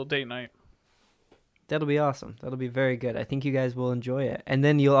little date night. That'll be awesome. That'll be very good. I think you guys will enjoy it, and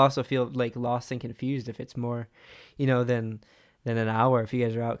then you'll also feel like lost and confused if it's more, you know, than an hour if you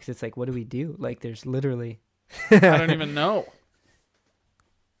guys are out, because it's like, what do we do? Like, there's literally I don't even know.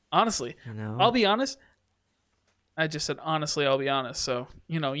 Honestly, I'll be honest. I just said honestly, I'll be honest. So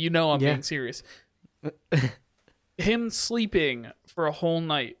you know I'm being serious. Him sleeping for a whole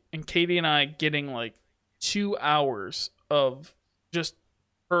night and Katie and I getting like 2 hours of just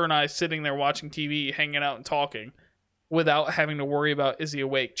her and I sitting there watching TV, hanging out and talking without having to worry about, is he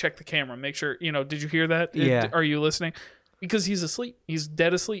awake? Check the camera. Make sure, you know, did you hear that? Yeah. Are you listening? Because he's asleep. He's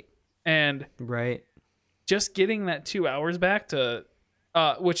dead asleep. And just getting that 2 hours back to,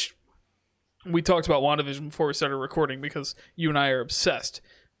 which we talked about WandaVision before we started recording because you and I are obsessed.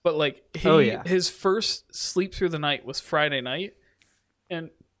 But like his first sleep through the night was Friday night. And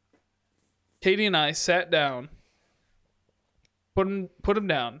Katie and I sat down, put him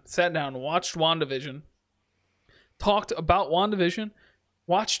down, sat down, watched WandaVision, talked about WandaVision,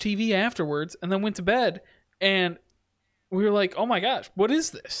 watched TV afterwards, and then went to bed. And we were like, oh my gosh, what is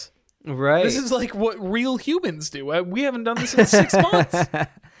this? Right. This is like what real humans do. We haven't done this in 6 months.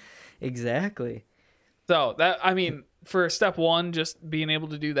 Exactly. So that, I mean, for step one, just being able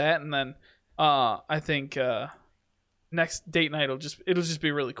to do that. And then I think next date night, it'll just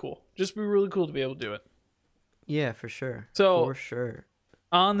be really cool. Just be really cool to be able to do it. Yeah, for sure. So for sure.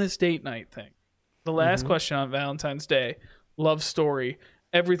 On this date night thing, The last question on Valentine's Day, love story,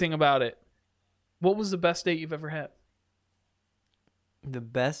 everything about it. What was the best date you've ever had? The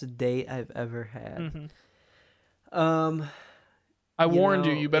best date I've ever had. I warned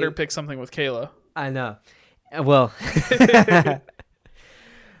you better pick something with Kayla. I know. Well, it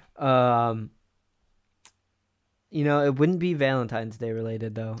wouldn't be Valentine's Day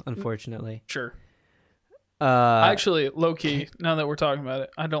related though, unfortunately. Sure. Actually, low key, now that we're talking about it,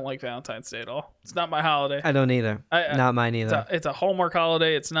 I don't like Valentine's Day at all. It's not my holiday. I don't either. Not mine either. It's a Hallmark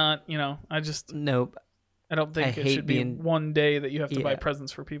holiday. It's not, I just... Nope. I don't think it should be one day that you have to buy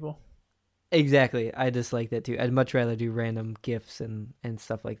presents for people. Exactly. I dislike that too. I'd much rather do random gifts and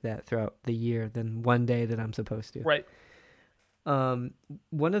stuff like that throughout the year than one day that I'm supposed to. Right.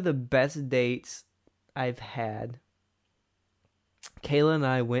 One of the best dates I've had, Kayla and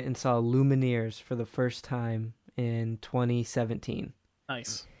I went and saw Lumineers for the first time in 2017.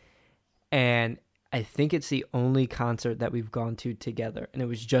 Nice. And I think it's the only concert that we've gone to together, and it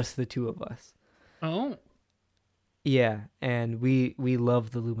was just the two of us. Oh. Yeah, and we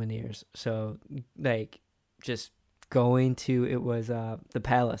love the Lumineers. So, just going to, it was the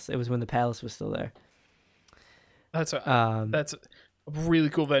Palace. It was when the Palace was still there. That's a really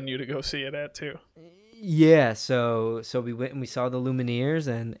cool venue to go see it at, too. Yeah, so we went and we saw the Lumineers,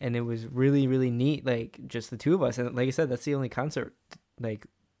 and it was really, really neat, just the two of us. And like I said, that's the only concert,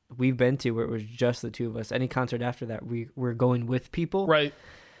 we've been to where it was just the two of us. Any concert after that, we're going with people. Right.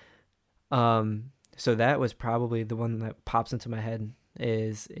 So that was probably the one that pops into my head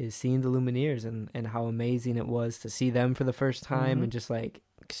is seeing the Lumineers and how amazing it was to see them for the first time and just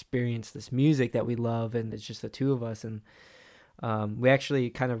experience this music that we love, and it's just the two of us. And we actually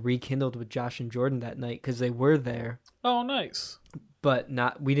kind of rekindled with Josh and Jordan that night because they were there. Oh, nice. But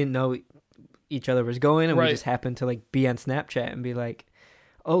we didn't know each other was going, and we just happened to be on Snapchat and be like,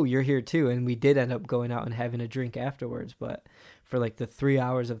 oh, you're here too. And we did end up going out and having a drink afterwards. But for the 3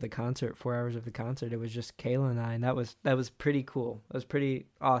 hours of the concert, 4 hours of the concert, it was just Kayla and I, and that was pretty cool. It was pretty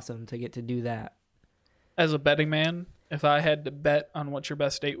awesome to get to do that. As a betting man, if I had to bet on what your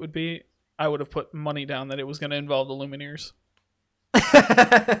best date would be, I would have put money down that it was going to involve the Lumineers.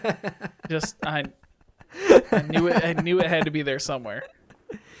 I knew it. I knew it had to be there somewhere.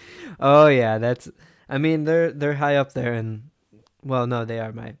 Oh yeah, they're high up there, and well, no, they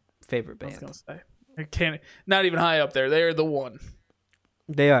are my favorite band. I was gonna say, I can't. Not even high up there. They are the one.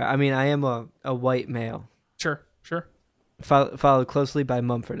 They are. I am a white male. Sure. Followed closely by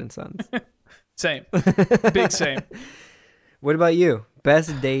Mumford and Sons. Same. Big same. What about you?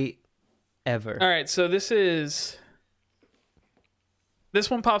 Best date ever? All right, so this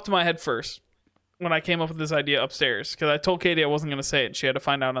one popped to my head first when I came up with this idea upstairs because I told Katie I wasn't going to say it, and she had to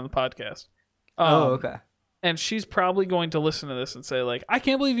find out on the podcast. Okay. And she's probably going to listen to this and say, I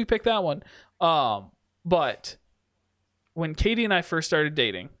can't believe you picked that one. But when Katie and I first started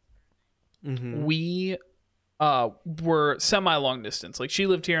dating, we were semi-long distance. She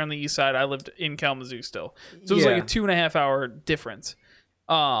lived here on the east side. I lived in Kalamazoo still. So it was a 2.5 hour difference.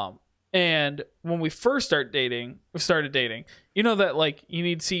 And when we first started dating, you know that you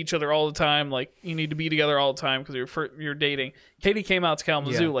need to see each other all the time, you need to be together all the time because you're dating. Katie came out to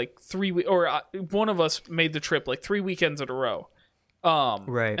Kalamazoo 3 weeks, or one of us made the trip 3 weekends in a row.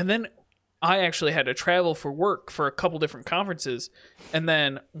 Right. And then I actually had to travel for work for a couple different conferences, and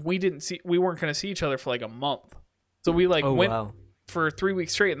then we weren't going to see each other for a month. So we went for 3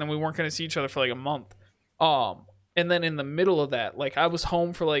 weeks straight, and then we weren't going to see each other for a month. And then in the middle of that, I was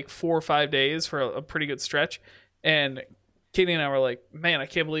home for 4 or 5 days for a pretty good stretch. And Katie and I were like, man, I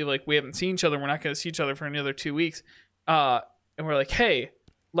can't believe we haven't seen each other. We're not going to see each other for another 2 weeks. And we're like, hey,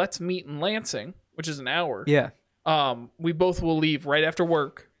 let's meet in Lansing, which is an hour. Yeah. We both will leave right after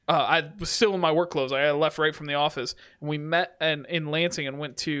work. I was still in my work clothes. I left right from the office. And we met in Lansing and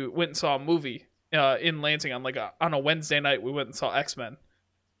went and saw a movie in Lansing on a Wednesday night. We went and saw X-Men.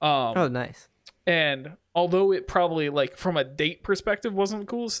 Oh, nice. And although it probably from a date perspective wasn't the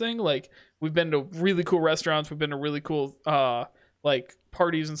coolest thing, we've been to really cool restaurants, we've been to really cool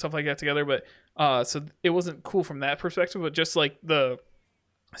parties and stuff like that together, but so it wasn't cool from that perspective, but just the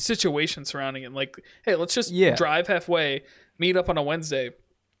situation surrounding it, hey, let's just drive halfway, meet up on a Wednesday,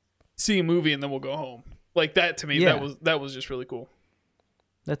 see a movie, and then we'll go home. That to me, that was just really cool.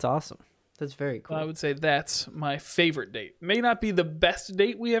 That's awesome. That's very cool. I would say that's my favorite date. May not be the best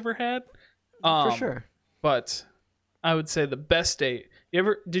date we ever had. For sure. But I would say the best date.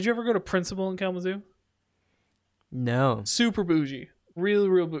 Did you ever go to Principal in Kalamazoo? No. Super bougie. Real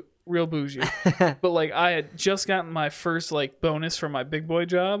bougie. But I had just gotten my first bonus for my big boy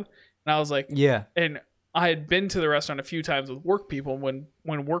job. And I was like, yeah. And I had been to the restaurant a few times with work people when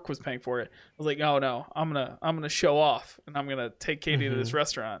work was paying for it. I was like, oh no, I'm gonna show off and I'm gonna take Katie to this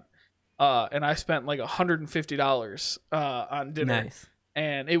restaurant. And I spent like $150 on dinner. Nice.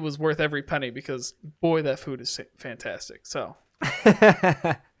 And it was worth every penny because boy, that food is fantastic. So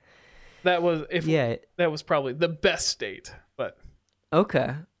that was probably the best date. But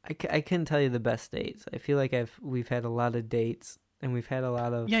okay, I couldn't tell you the best dates. I feel like we've had a lot of dates and we've had a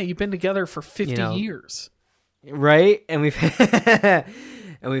lot of you've been together for 50 years, right? And we've had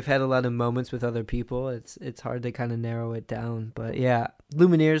a lot of moments with other people. It's hard to kind of narrow it down, but yeah,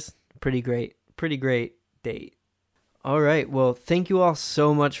 Lumineers, pretty great date. All right. Well, thank you all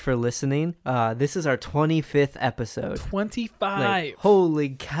so much for listening. This is our 25th episode. 25. Like, holy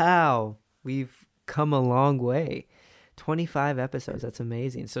cow. We've come a long way. 25 episodes. That's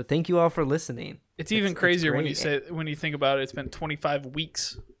amazing. So thank you all for listening. It's even crazier when you think about it. It's been 25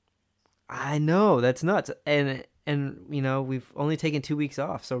 weeks. I know. That's nuts. And we've only taken 2 weeks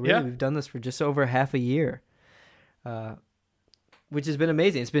off. So really, we've done this for just over half a year, which has been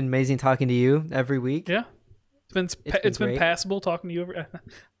amazing. It's been amazing talking to you every week. Yeah. It's been passable talking to you.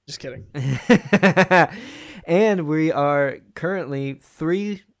 Just kidding. And we are currently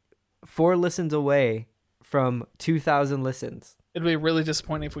 4 listens away from 2,000 listens. It'd be really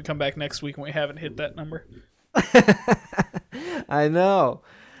disappointing if we come back next week and we haven't hit that number. I know.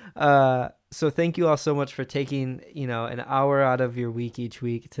 So thank you all so much for taking, an hour out of your week each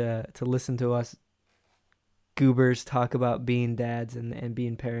week to listen to us goobers talk about being dads and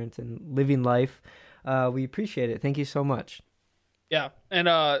being parents and living life. We appreciate it. Thank you so much. Yeah.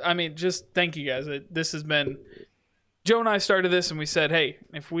 And just thank you guys. This has been, Joe and I started this and we said, hey,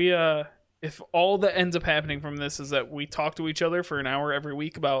 if all that ends up happening from this is that we talk to each other for an hour every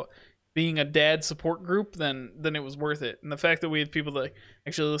week about being a dad support group, then it was worth it. And the fact that we have people that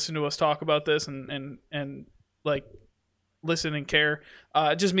actually listen to us talk about this and like listen and care,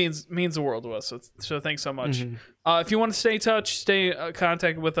 it just means the world to us. So thanks so much. Mm-hmm. If you want to stay in touch, stay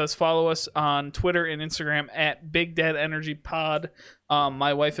contacted with us, follow us on Twitter and Instagram at Big Dad Energy Pod.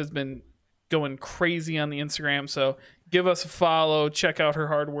 My wife has been going crazy on the Instagram, so give us a follow, check out her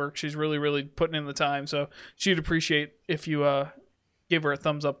hard work. She's really, really putting in the time, so she'd appreciate if you give her a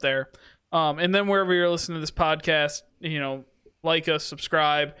thumbs up there. And then wherever you're listening to this podcast, like us,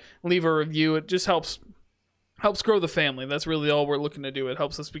 subscribe, leave a review. It just helps grow the family. That's really all we're looking to do. It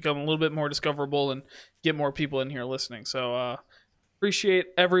helps us become a little bit more discoverable and get more people in here listening. So appreciate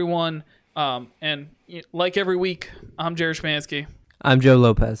everyone. And like every week, I'm Jared Schmansky. I'm Joe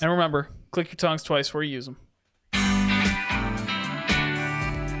Lopez. And remember, click your tongues twice before you use them.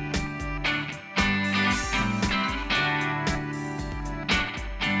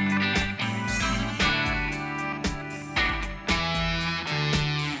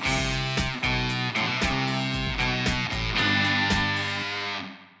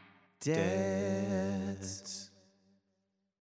 Dad.